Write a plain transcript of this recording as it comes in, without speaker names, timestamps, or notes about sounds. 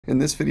In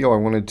this video, I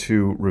wanted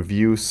to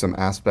review some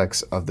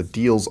aspects of the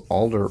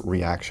Diels-Alder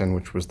reaction,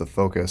 which was the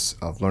focus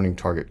of Learning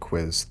Target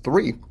Quiz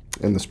 3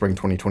 in the spring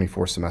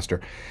 2024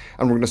 semester.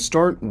 And we're going to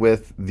start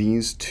with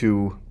these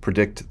two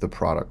predict the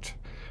product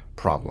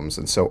problems.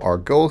 And so our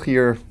goal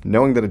here,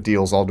 knowing that a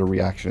Diels-Alder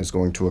reaction is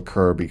going to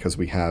occur because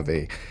we have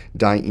a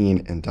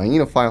diene and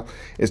dienophile,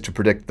 is to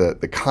predict the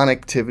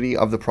connectivity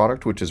of the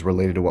product, which is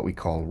related to what we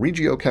call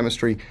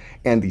regiochemistry,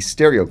 and the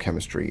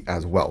stereochemistry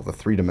as well, the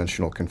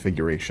three-dimensional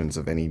configurations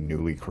of any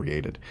newly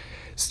created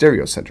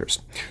stereocenters.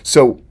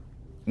 So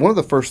one of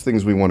the first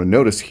things we want to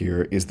notice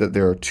here is that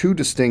there are two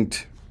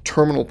distinct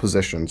terminal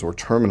positions or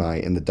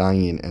termini in the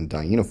diene and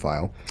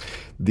dienophile.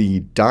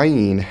 The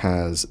diene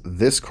has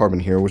this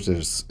carbon here, which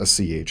is a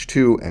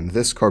CH2, and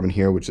this carbon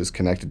here, which is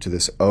connected to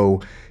this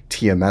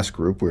O-TMS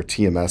group, where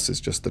TMS is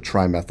just the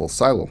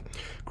trimethylsilyl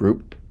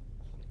group.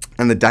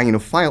 And the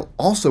dienophile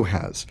also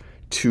has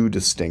two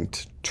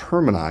distinct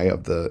termini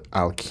of the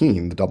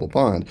alkene, the double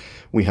bond.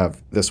 We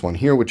have this one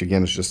here, which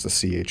again is just a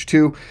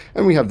CH2,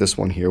 and we have this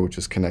one here, which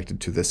is connected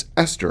to this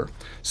ester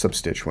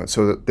substituent.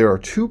 So that there are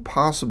two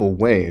possible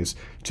ways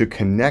to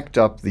connect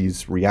up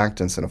these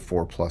reactants in a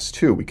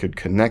 4+2. We could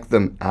connect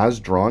them as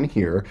drawn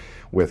here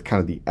with kind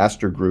of the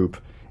ester group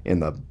in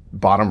the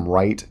bottom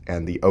right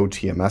and the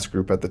OTMS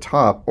group at the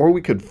top, or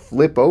we could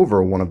flip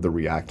over one of the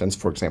reactants,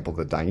 for example,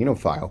 the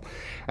dienophile,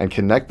 and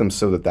connect them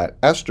so that that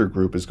ester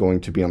group is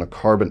going to be on a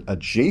carbon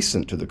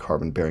adjacent to the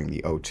carbon bearing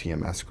the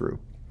OTMS group.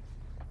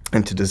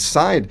 And to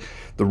decide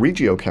the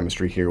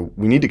regiochemistry here,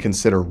 we need to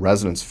consider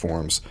resonance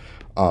forms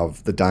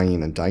of the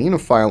diene and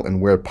dienophile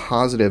and where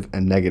positive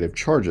and negative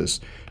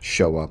charges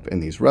show up in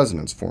these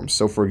resonance forms.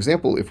 So for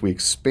example, if we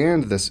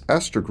expand this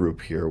ester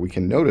group here, we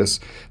can notice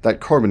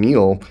that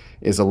carbonyl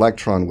is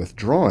electron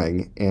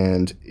withdrawing,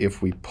 and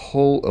if we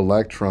pull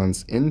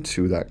electrons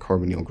into that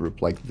carbonyl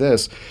group like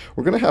this,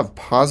 we're going to have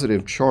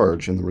positive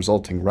charge in the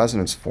resulting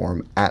resonance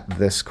form at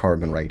this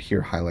carbon right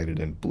here, highlighted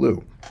in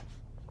blue.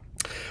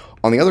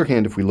 On the other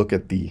hand, if we look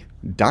at the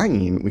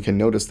diene, we can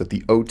notice that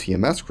the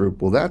OTMS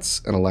group, well, that's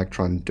an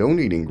electron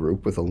donating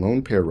group with a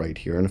lone pair right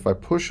here. And if I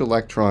push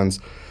electrons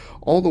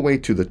all the way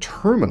to the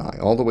termini,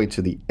 all the way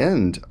to the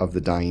end of the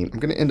diene, I'm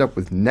going to end up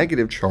with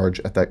negative charge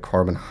at that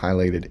carbon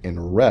highlighted in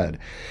red.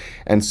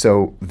 And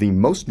so the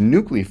most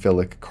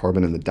nucleophilic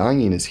carbon in the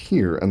diene is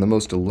here, and the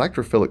most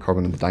electrophilic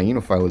carbon in the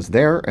dienophile is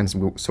there.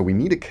 And so we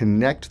need to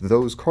connect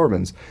those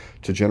carbons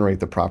to generate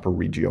the proper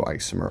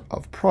regioisomer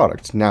of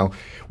product. Now,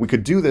 we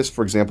could do this,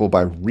 for example,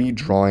 by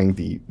redrawing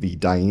the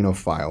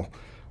dienophile.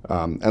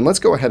 And let's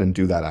go ahead and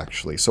do that,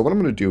 actually. So what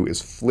I'm going to do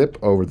is flip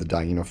over the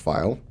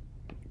dienophile,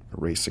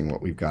 erasing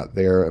what we've got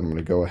there. I'm going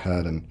to go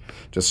ahead and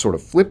just sort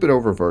of flip it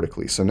over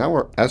vertically. So now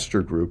our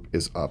ester group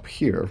is up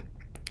here.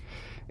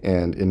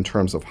 And in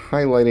terms of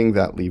highlighting,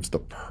 that leaves the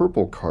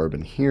purple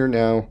carbon here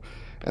now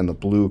and the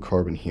blue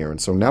carbon here.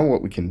 And so now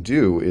what we can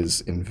do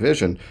is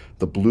envision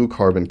the blue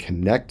carbon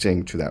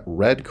connecting to that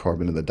red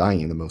carbon in the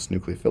diene, the most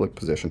nucleophilic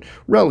position,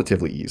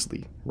 relatively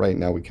easily. Right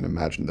now we can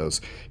imagine those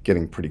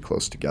getting pretty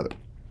close together.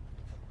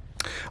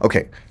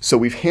 Okay, so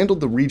we've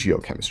handled the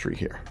regiochemistry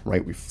here,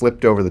 right? We've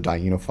flipped over the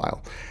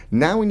dienophile.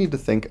 Now we need to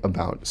think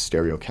about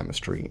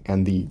stereochemistry.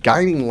 And the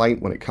guiding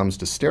light when it comes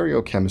to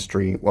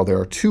stereochemistry, well, there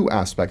are two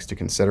aspects to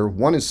consider.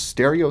 One is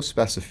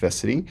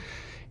stereospecificity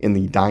in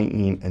the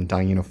diene and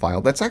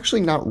dienophile. That's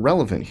actually not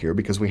relevant here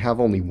because we have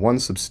only one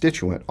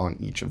substituent on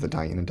each of the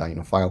diene and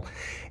dienophile.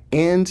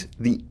 And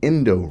the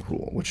endo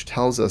rule, which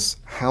tells us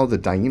how the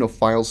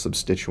dienophile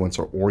substituents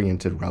are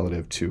oriented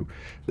relative to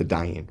the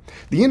diene.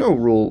 The endo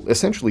rule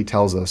essentially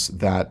tells us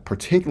that,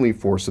 particularly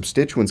for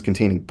substituents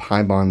containing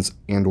pi bonds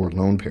and or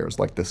lone pairs,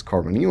 like this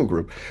carbonyl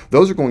group,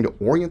 those are going to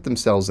orient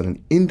themselves in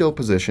an endo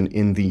position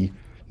in the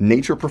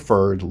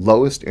nature-preferred,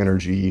 lowest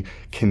energy,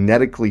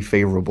 kinetically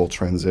favorable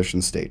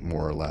transition state,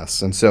 more or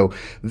less. And so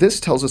this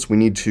tells us we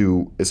need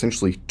to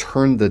essentially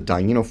turn the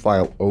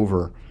dienophile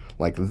over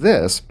like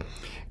this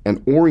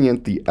and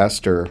orient the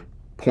ester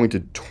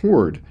pointed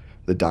toward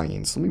the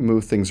diene. So let me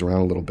move things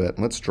around a little bit.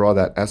 Let's draw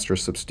that ester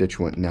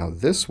substituent now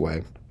this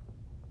way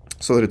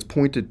so that it's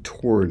pointed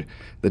toward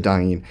the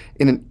diene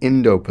in an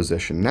endo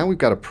position. Now we've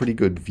got a pretty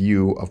good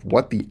view of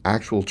what the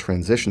actual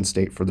transition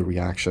state for the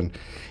reaction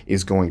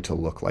is going to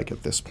look like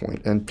at this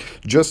point. And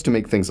just to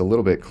make things a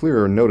little bit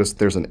clearer, notice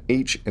there's an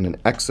H and an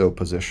exo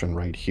position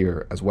right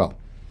here as well.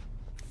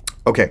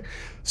 Okay,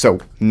 so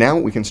now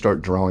we can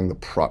start drawing the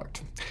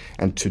product.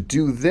 And to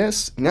do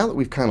this, now that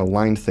we've kind of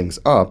lined things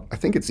up, I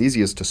think it's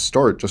easiest to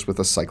start just with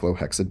a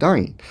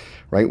cyclohexadiene,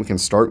 right? We can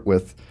start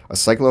with a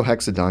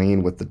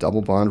cyclohexadiene with the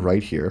double bond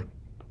right here,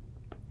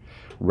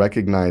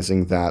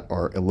 recognizing that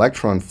our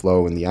electron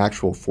flow in the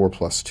actual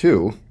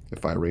 4+2,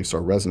 if I erase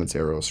our resonance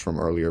arrows from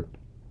earlier,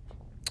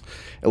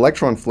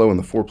 electron flow in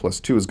the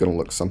 4+2 is going to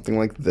look something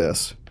like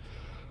this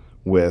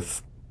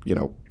with,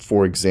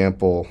 for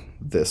example,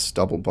 this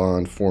double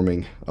bond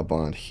forming a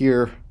bond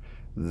here,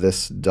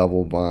 this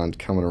double bond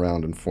coming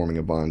around and forming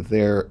a bond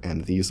there,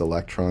 and these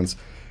electrons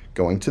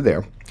going to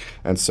there.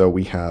 And so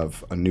we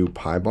have a new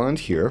pi bond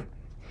here,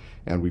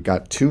 and we've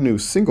got two new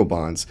single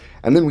bonds,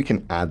 and then we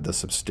can add the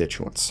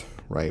substituents,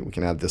 right? We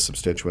can add the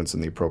substituents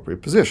in the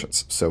appropriate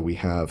positions. So we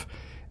have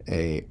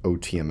a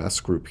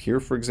OTMS group here,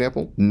 for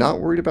example.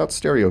 Not worried about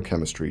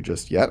stereochemistry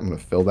just yet. I'm going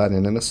to fill that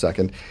in a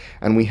second.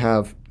 And we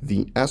have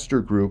the ester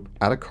group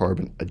at a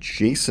carbon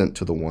adjacent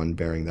to the one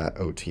bearing that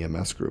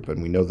OTMS group.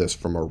 And we know this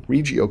from our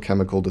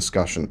regiochemical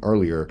discussion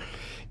earlier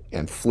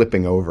and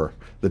flipping over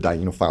the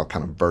dienophile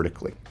kind of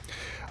vertically.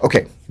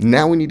 Okay,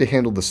 now we need to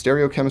handle the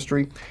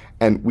stereochemistry,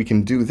 and we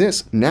can do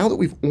this now that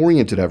we've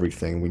oriented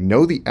everything. We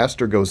know the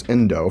ester goes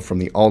endo from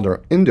the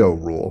Alder-endo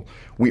rule.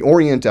 We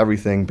orient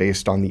everything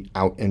based on the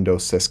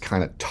out-endo-cis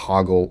kind of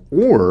toggle,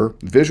 or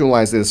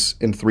visualize this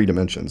in 3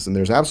 dimensions, and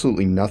there's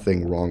absolutely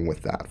nothing wrong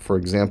with that. For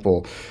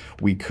example,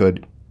 we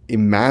could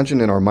imagine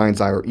in our mind's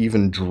eye or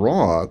even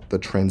draw the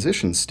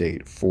transition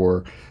state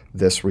for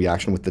this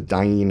reaction with the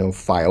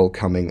dienophile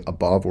coming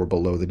above or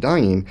below the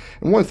diene.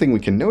 And one thing we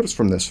can notice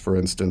from this, for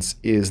instance,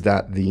 is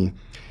that the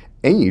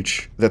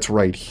H that's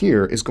right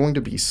here is going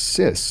to be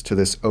cis to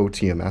this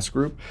OTMS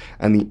group,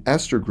 and the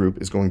ester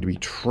group is going to be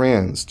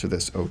trans to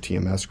this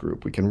OTMS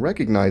group. We can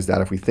recognize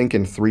that if we think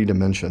in 3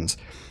 dimensions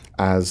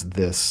as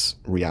this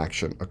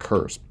reaction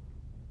occurs.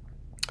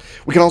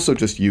 We can also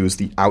just use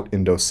the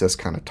out-endo-cis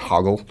kind of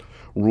toggle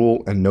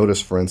rule and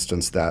notice, for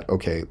instance, that,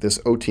 okay, this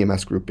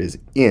OTMS group is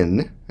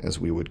in, as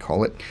we would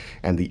call it,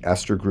 and the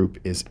ester group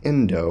is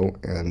endo,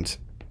 and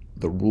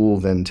the rule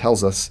then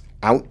tells us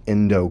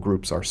out-endo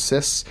groups are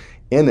cis,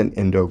 in and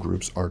endo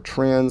groups are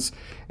trans,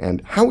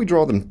 and how we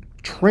draw them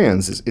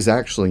trans is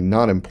actually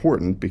not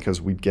important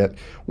because we'd get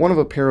one of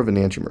a pair of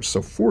enantiomers.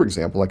 So for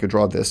example, I could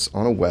draw this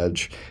on a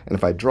wedge, and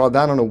if I draw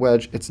that on a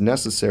wedge, it's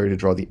necessary to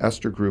draw the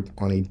ester group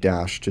on a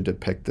dash to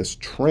depict this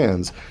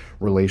trans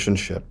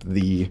relationship.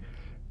 The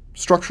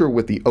structure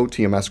with the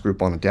OTMS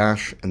group on a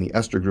dash and the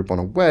ester group on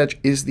a wedge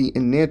is the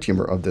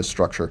enantiomer of this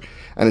structure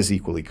and is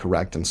equally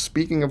correct. And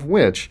speaking of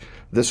which,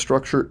 this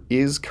structure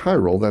is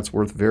chiral. That's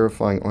worth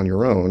verifying on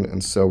your own.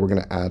 And so we're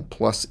going to add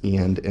plus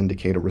EN to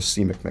indicate a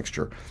racemic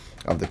mixture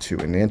of the 2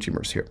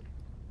 enantiomers here.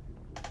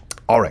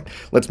 All right,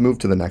 let's move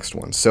to the next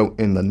one. So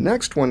in the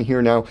next one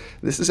here now,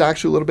 this is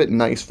actually a little bit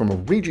nice from a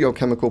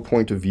regiochemical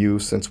point of view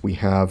since we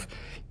have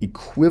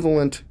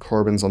equivalent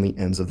carbons on the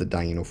ends of the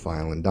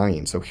dienophile and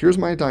diene. So here's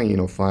my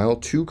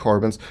dienophile, 2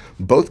 carbons,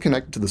 both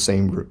connected to the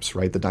same groups,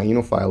 right? The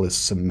dienophile is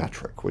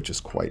symmetric, which is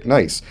quite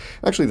nice.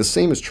 Actually, the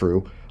same is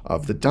true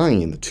of the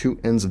diene. The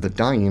 2 ends of the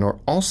diene are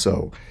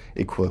also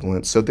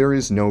equivalent, so there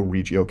is no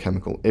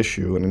regiochemical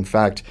issue. And in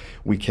fact,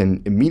 we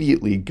can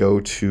immediately go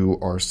to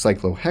our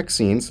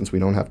cyclohexene, since we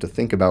don't have to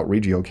think about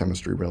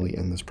regiochemistry really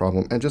in this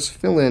problem, and just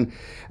fill in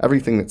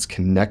everything that's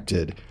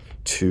connected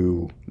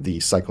to the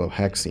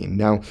cyclohexene.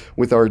 Now,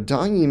 with our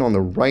diene on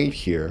the right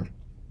here,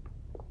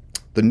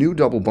 the new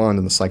double bond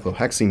in the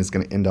cyclohexene is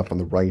going to end up on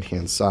the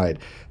right-hand side.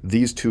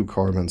 These 2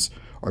 carbons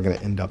are going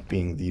to end up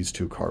being these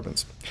 2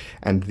 carbons.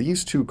 And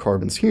these 2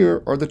 carbons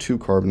here are the 2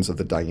 carbons of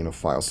the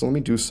dienophile. So let me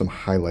do some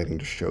highlighting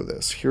to show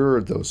this. Here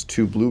are those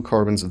 2 blue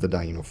carbons of the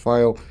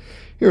dienophile.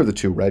 Here are the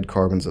 2 red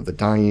carbons of the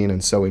diene.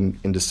 And so in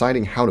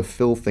deciding how to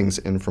fill things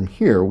in from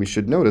here, we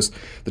should notice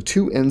the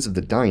 2 ends of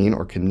the diene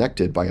are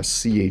connected by a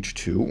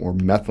CH2 or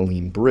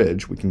methylene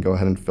bridge. We can go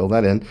ahead and fill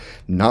that in,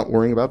 not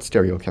worrying about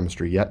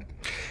stereochemistry yet.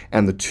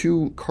 And the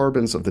 2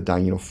 carbons of the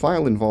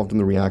dienophile involved in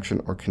the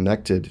reaction are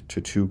connected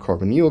to 2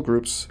 carbonyl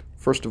groups,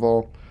 first of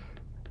all,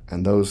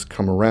 and those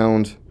come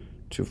around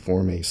to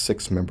form a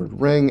 6-membered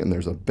ring, and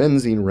there's a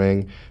benzene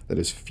ring that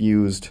is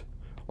fused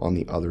on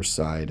the other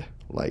side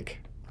like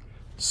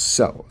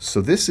so.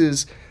 So this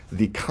is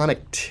the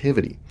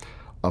connectivity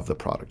of the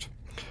product.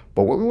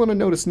 But what we want to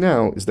notice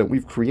now is that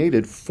we've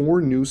created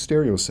 4 new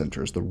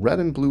stereocenters. The red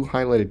and blue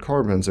highlighted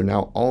carbons are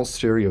now all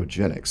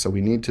stereogenic, so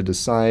we need to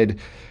decide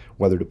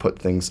whether to put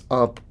things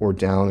up or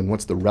down and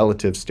what's the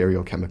relative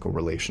stereochemical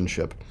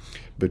relationship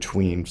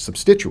between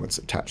substituents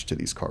attached to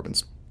these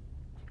carbons.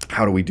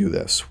 How do we do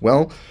this?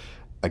 Well,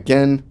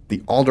 again,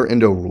 the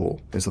Alder-endo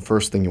rule is the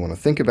first thing you want to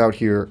think about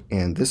here,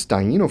 and this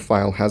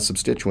dienophile has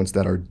substituents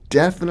that are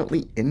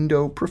definitely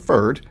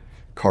endo-preferred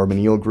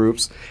carbonyl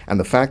groups, and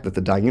the fact that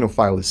the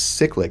dienophile is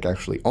cyclic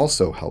actually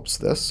also helps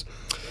this.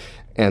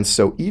 And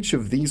so each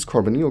of these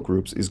carbonyl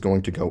groups is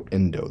going to go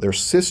endo. They're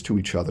cis to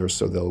each other,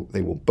 so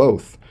they will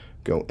both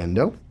go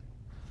endo.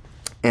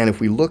 And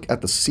if we look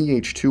at the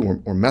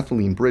CH2 or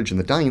methylene bridge in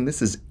the diene,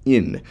 this is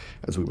in,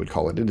 as we would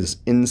call it. It is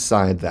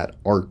inside that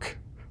arc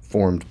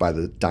formed by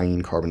the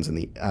diene carbons in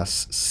the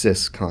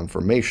S-cis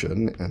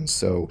conformation. And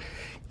so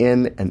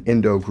in and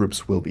endo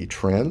groups will be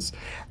trans.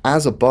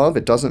 As above,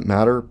 it doesn't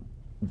matter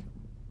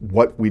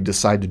what we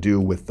decide to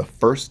do with the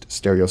first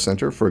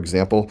stereocenter. For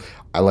example,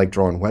 I like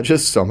drawing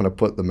wedges, so I'm going to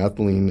put the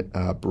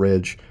methylene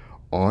bridge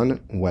on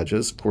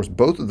wedges. Of course,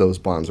 both of those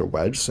bonds are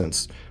wedged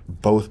since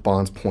both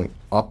bonds point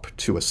up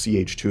to a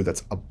CH2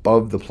 that's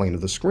above the plane of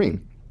the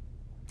screen.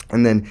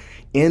 And then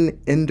in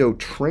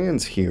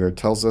endo-trans here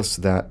tells us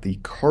that the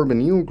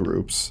carbonyl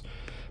groups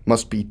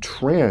must be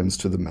trans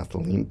to the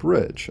methylene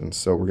bridge. And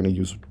so we're going to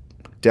use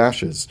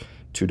dashes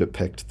to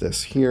depict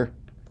this here.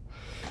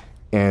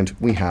 and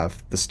we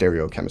have the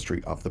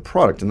stereochemistry of the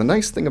product. And the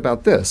nice thing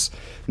about this,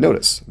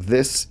 notice,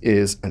 this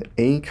is an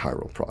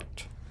achiral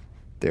product.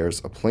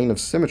 There's a plane of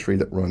symmetry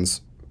that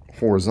runs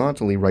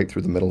horizontally right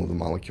through the middle of the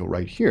molecule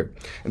right here.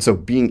 And so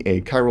being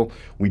achiral,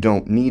 we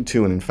don't need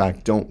to, and in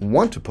fact don't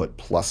want to put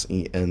plus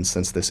En,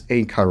 since this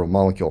achiral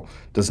molecule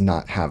does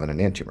not have an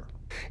enantiomer.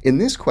 In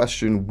this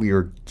question, we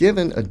are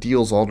given a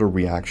Diels-Alder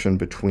reaction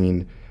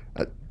between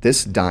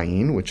this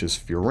diene, which is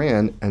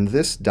furan, and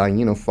this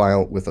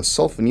dienophile with a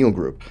sulfonyl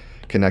group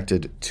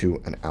connected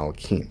to an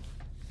alkene.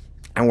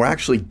 And we're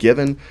actually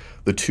given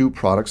the two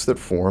products that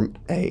form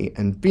A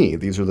and B.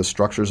 These are the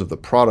structures of the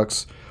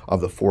products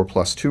of the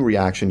 4+2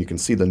 reaction. You can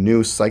see the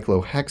new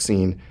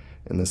cyclohexene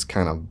in this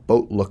kind of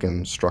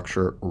boat-looking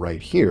structure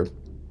right here.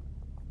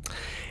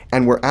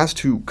 And we're asked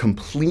to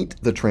complete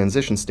the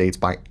transition states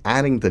by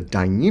adding the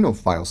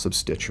dienophile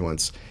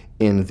substituents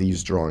in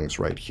these drawings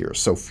right here.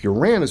 So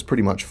furan is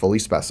pretty much fully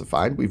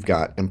specified. We've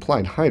got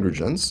implied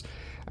hydrogens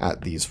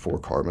at these 4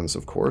 carbons,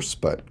 of course,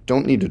 but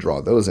don't need to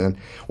draw those in.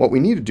 What we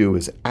need to do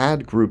is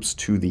add groups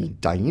to the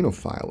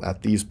dienophile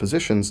at these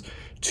positions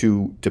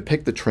to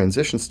depict the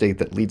transition state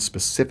that leads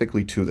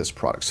specifically to this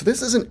product. So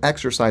this is an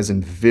exercise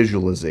in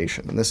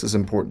visualization, and this is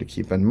important to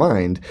keep in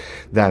mind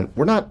that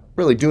we're not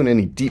really doing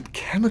any deep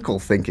chemical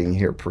thinking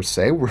here per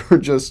se. We're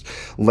just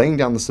laying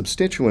down the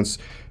substituents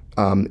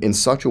in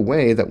such a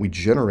way that we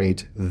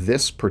generate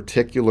this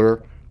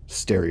particular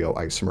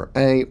stereoisomer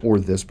A or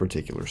this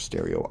particular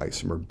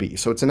stereoisomer B.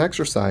 So it's an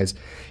exercise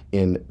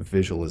in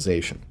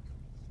visualization.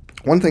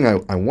 One thing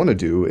I want to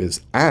do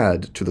is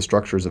add to the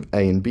structures of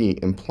A and B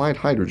implied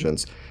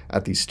hydrogens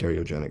at these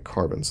stereogenic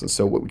carbons. And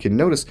so what we can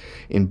notice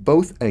in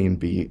both A and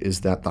B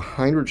is that the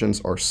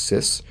hydrogens are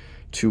cis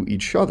to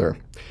each other,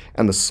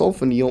 and the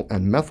sulfonyl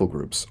and methyl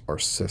groups are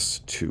cis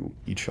to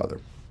each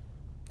other.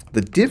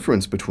 The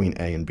difference between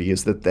A and B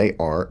is that they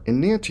are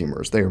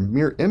enantiomers. They are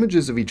mirror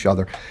images of each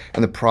other,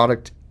 and the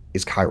product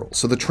is chiral.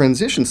 So the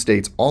transition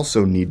states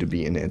also need to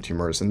be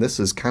enantiomers, and this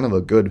is kind of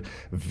a good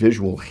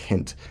visual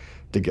hint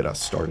to get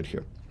us started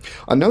here.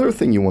 Another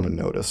thing you want to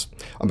notice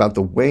about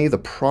the way the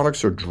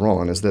products are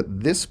drawn is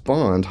that this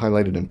bond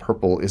highlighted in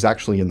purple is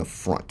actually in the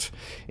front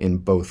in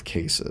both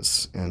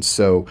cases. And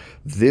so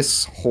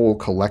this whole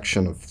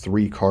collection of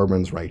 3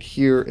 carbons right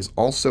here is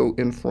also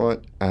in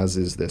front, as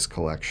is this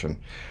collection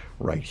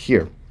right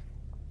here.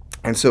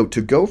 And so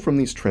to go from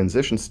these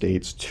transition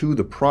states to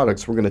the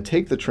products, we're going to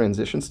take the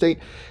transition state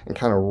and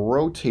kind of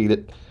rotate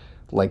it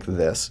like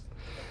this.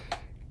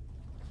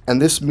 And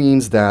this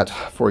means that,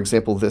 for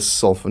example, this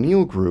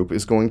sulfonyl group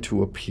is going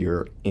to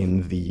appear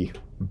in the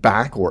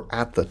back or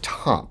at the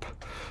top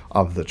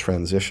of the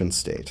transition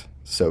state.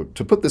 So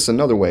to put this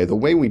another way, the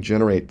way we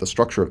generate the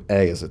structure of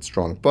A as it's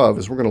drawn above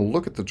is we're going to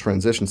look at the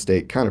transition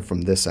state kind of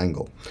from this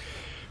angle,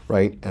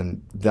 right?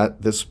 And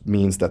this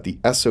means that the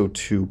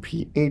SO2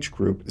 pH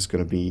group is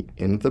going to be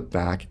in the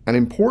back, and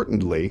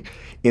importantly,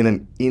 in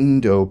an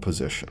endo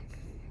position,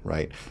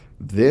 right?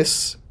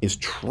 This is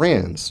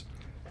trans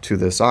to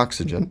this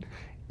oxygen,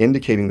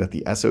 indicating that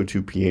the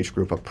SO2 pH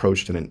group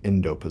approached in an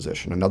endo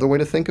position. Another way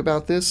to think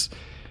about this,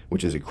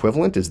 which is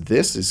equivalent, is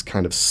this is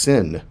kind of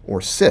syn or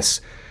cis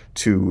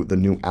to the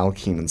new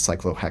alkene and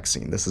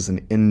cyclohexene. This is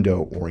an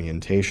endo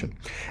orientation.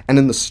 And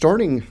in the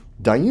starting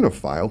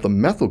dienophile, the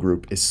methyl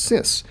group is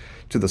cis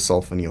to the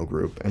sulfonyl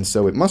group, and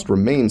so it must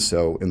remain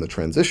so in the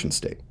transition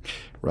state,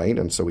 right?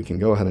 And so we can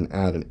go ahead and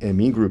add an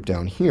Me group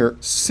down here,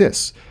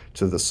 cis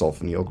to the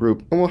sulfonyl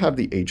group, and we'll have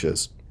the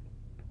H's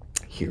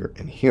here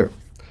and here.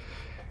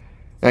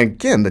 And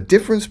again, the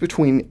difference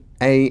between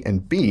A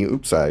and B,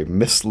 oops, I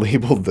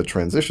mislabeled the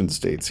transition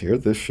states here.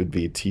 This should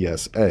be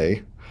TSA,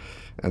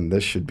 and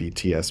this should be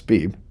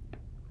TSB.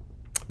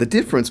 The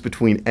difference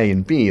between A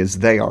and B is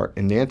they are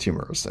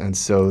enantiomers, and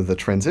so the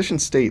transition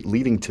state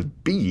leading to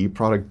B,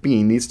 product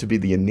B, needs to be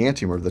the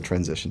enantiomer of the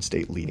transition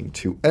state leading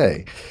to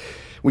A.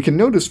 We can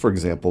notice, for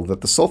example, that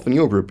the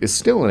sulfonyl group is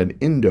still in an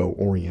endo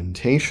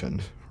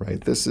orientation,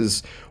 right? This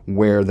is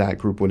where that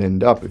group would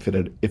end up if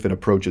it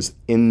approaches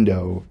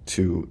endo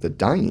to the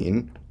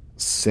diene,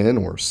 syn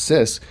or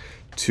cis,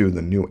 to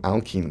the new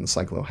alkene and the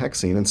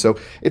cyclohexene, and so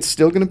it's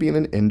still going to be in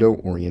an endo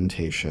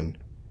orientation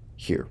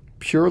here.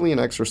 Purely an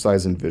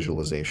exercise in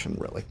visualization,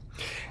 really.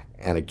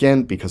 And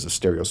again, because of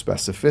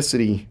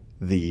stereospecificity,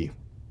 the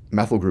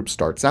methyl group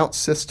starts out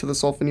cis to the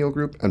sulfonyl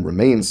group and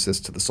remains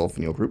cis to the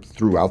sulfonyl group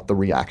throughout the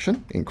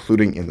reaction,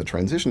 including in the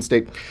transition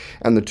state,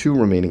 and the 2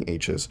 remaining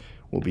H's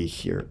will be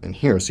here and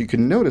here. So you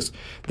can notice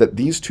that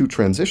these 2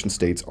 transition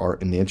states are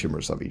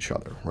enantiomers of each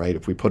other, right?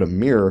 If we put a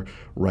mirror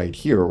right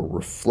here, or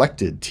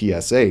reflected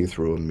TSA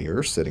through a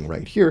mirror sitting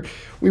right here,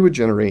 we would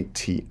generate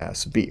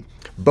TSB.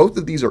 Both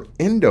of these are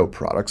endo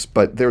products,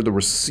 but they're the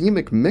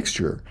racemic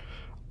mixture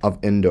of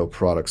endo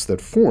products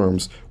that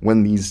forms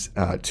when these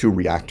 2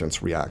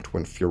 reactants react,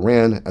 when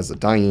furan as a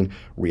diene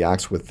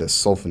reacts with this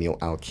sulfonyl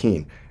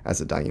alkene as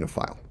a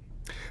dienophile.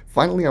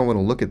 Finally, I want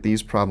to look at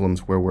these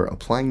problems where we're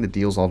applying the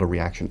Diels-Alder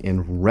reaction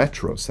in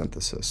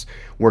retrosynthesis,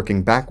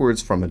 working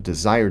backwards from a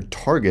desired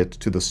target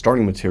to the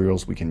starting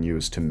materials we can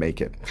use to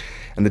make it.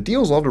 And the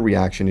Diels-Alder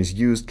reaction is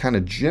used kind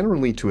of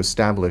generally to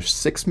establish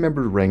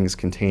six-membered rings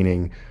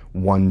containing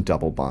one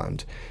double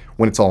bond.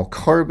 When it's all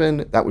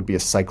carbon, that would be a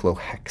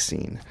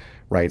cyclohexene.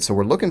 Right, so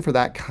we're looking for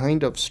that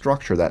kind of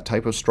structure, that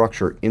type of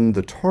structure in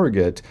the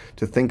target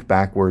to think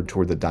backward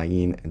toward the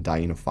diene and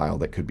dienophile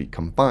that could be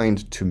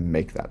combined to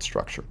make that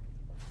structure.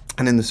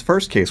 And in this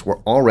first case,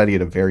 we're already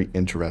at a very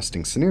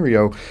interesting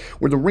scenario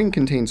where the ring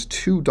contains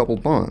two double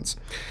bonds.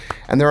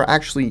 And there are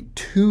actually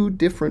two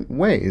different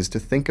ways to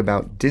think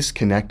about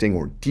disconnecting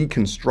or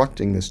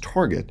deconstructing this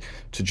target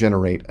to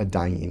generate a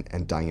diene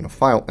and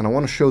dienophile. And I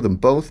want to show them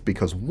both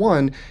because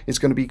one is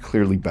going to be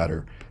clearly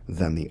better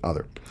than the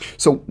other.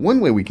 So one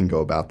way we can go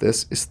about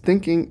this is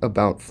thinking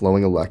about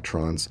flowing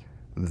electrons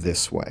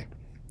this way.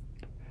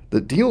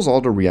 The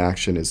Diels-Alder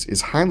reaction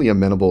is highly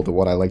amenable to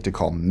what I like to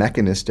call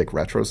mechanistic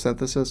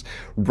retrosynthesis,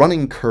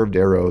 running curved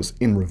arrows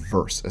in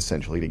reverse,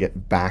 essentially, to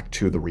get back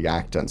to the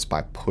reactants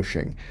by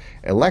pushing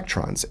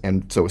electrons.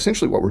 And so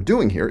essentially what we're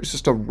doing here is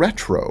just a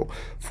retro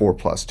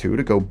 4+2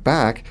 to go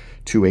back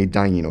to a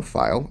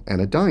dienophile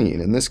and a diene.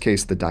 In this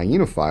case, the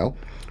dienophile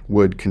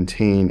would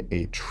contain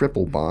a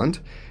triple bond,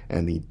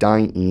 and the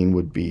diene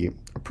would be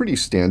a pretty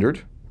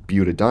standard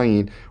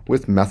butadiene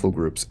with methyl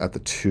groups at the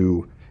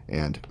 2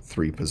 and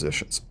 3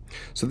 positions.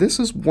 So this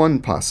is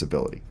one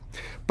possibility,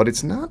 but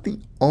it's not the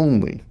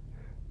only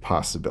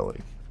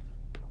possibility.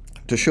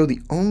 To show the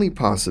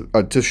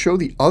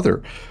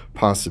other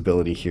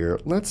possibility here,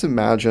 let's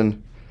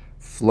imagine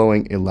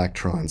flowing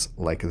electrons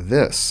like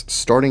this,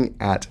 starting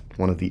at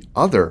one of the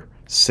other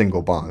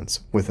single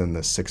bonds within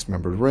this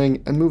six-membered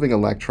ring and moving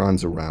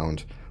electrons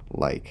around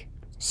like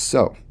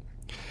so.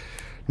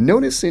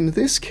 Notice in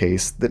this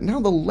case that now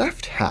the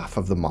left half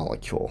of the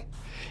molecule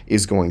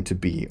is going to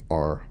be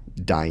our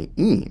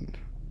diene.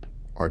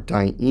 Our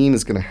diene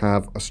is going to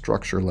have a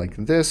structure like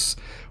this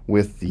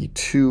with the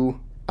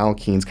two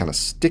alkenes kind of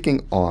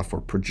sticking off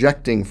or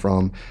projecting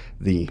from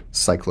the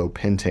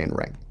cyclopentane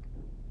ring.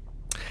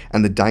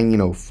 And the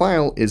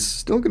dienophile is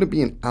still going to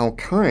be an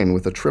alkyne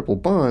with a triple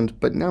bond,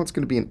 but now it's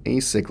going to be an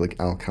acyclic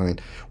alkyne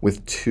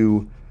with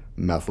two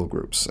methyl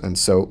groups. And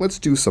so let's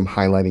do some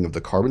highlighting of the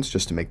carbons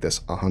just to make this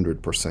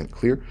 100%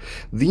 clear.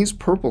 These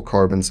purple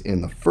carbons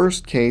in the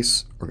first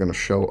case are going to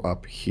show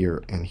up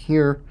here and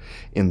here.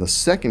 In the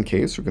second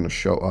case, are going to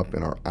show up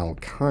in our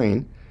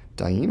alkyne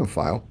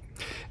dienophile.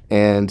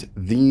 And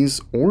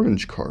these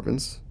orange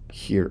carbons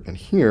here and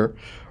here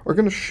are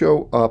going to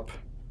show up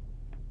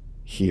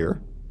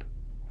here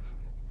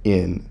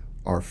in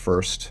our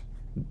first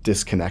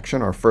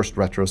disconnection, our first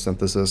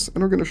retrosynthesis,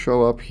 and are going to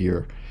show up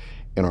here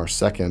in our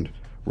second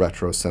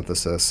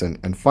retrosynthesis.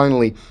 And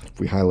finally, if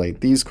we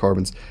highlight these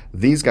carbons,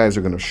 these guys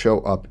are going to show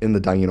up in the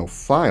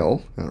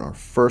dienophile in our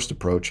first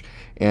approach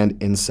and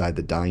inside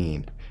the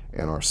diene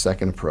in our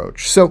second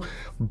approach. So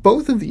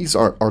both of these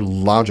are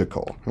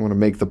logical. I want to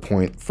make the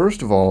point,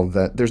 first of all,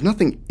 that there's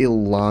nothing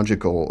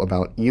illogical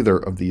about either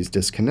of these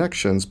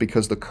disconnections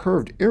because the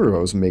curved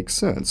arrows make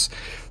sense.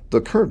 The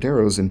curved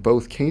arrows in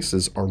both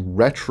cases are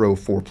retro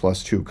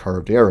 4+2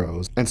 curved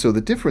arrows. And so the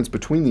difference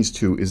between these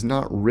two is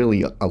not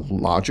really a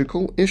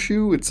logical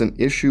issue. It's an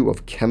issue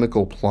of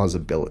chemical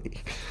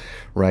plausibility,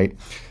 right?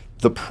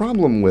 The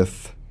problem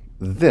with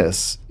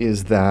this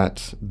is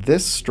that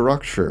this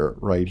structure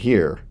right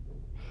here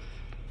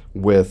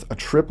with a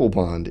triple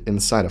bond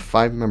inside a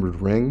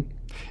 5-membered ring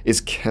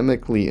is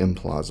chemically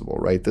implausible,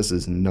 right? This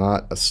is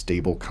not a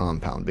stable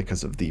compound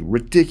because of the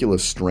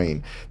ridiculous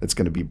strain that's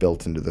going to be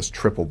built into this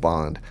triple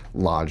bond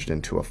lodged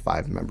into a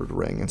 5-membered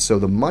ring. And so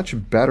the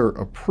much better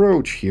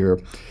approach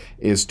here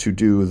is to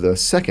do the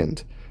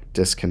second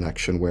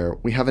disconnection where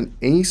we have an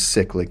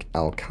acyclic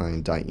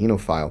alkyne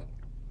dienophile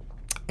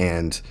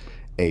and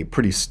a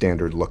pretty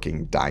standard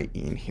looking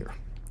diene here.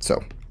 So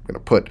I'm going to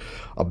put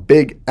a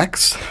big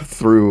X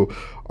through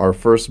our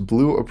first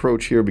blue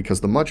approach here because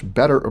the much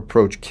better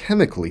approach,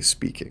 chemically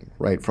speaking,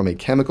 right, from a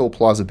chemical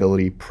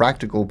plausibility,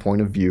 practical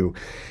point of view,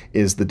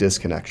 is the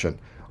disconnection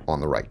on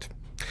the right.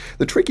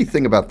 The tricky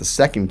thing about the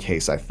second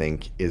case, I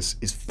think, is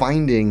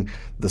finding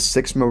the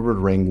 6-membered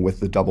ring with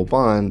the double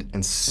bond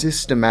and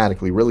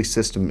really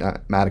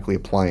systematically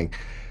applying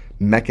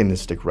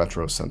mechanistic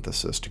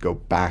retrosynthesis to go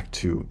back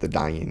to the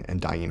diene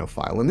and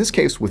dienophile. In this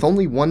case, with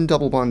only one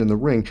double bond in the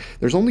ring,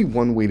 there's only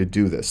one way to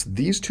do this.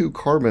 These two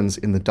carbons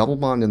in the double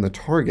bond in the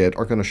target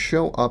are going to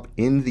show up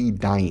in the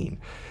diene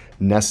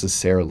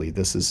necessarily.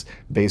 This is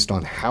based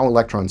on how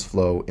electrons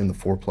flow in the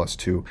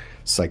 4+2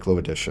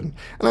 cycloaddition.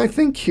 And I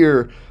think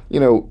here,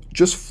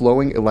 just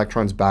flowing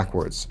electrons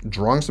backwards,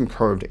 drawing some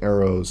curved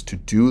arrows to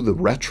do the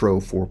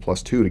retro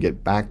 4+2 to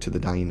get back to the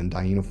diene and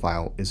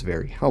dienophile is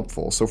very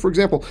helpful. So for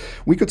example,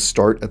 we could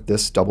start at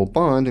this double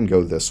bond and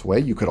go this way.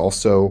 You could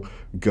also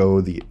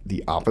go the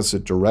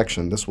opposite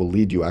direction. This will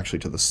lead you actually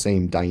to the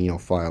same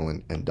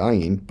dienophile and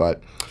diene,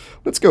 but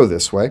let's go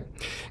this way.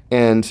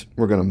 And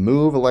we're going to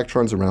move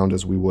electrons around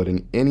as we would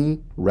in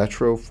any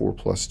retro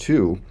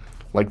 4+2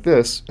 like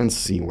this and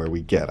see where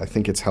we get. I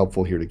think it's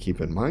helpful here to keep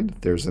in mind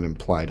there's an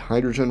implied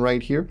hydrogen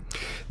right here.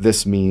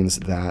 This means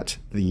that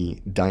the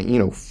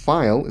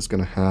dienophile is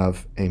going to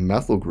have a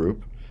methyl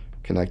group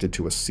connected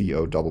to a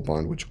CO double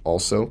bond, which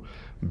also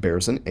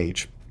bears an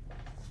H.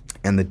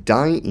 And the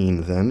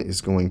diene then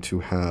is going to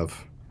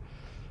have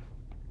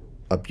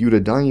a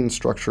butadiene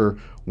structure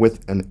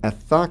with an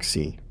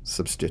ethoxy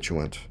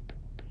substituent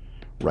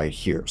right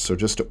here. So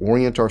just to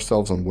orient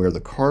ourselves on where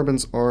the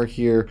carbons are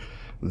here,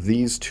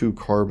 these two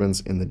carbons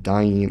in the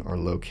diene are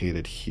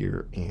located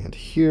here,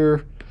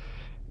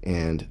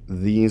 and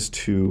these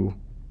two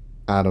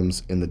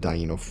atoms in the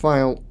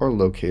dienophile are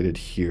located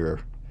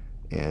here,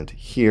 and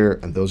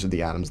those are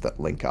the atoms that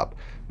link up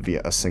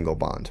via a single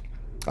bond.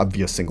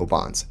 Via single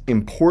bonds.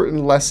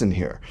 Important lesson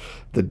here.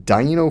 The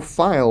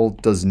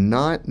dienophile does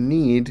not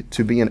need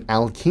to be an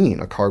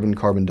alkene, a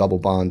carbon-carbon double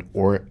bond,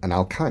 or an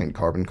alkyne,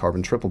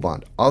 carbon-carbon triple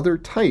bond. Other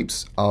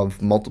types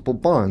of multiple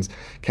bonds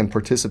can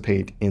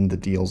participate in the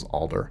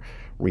Diels-Alder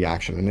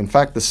reaction. And in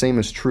fact, the same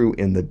is true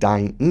in the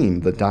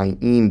diene. The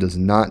diene does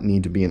not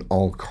need to be an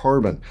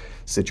all-carbon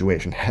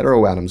situation.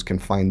 Heteroatoms can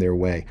find their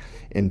way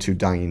into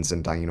dienes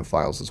and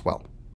dienophiles as well.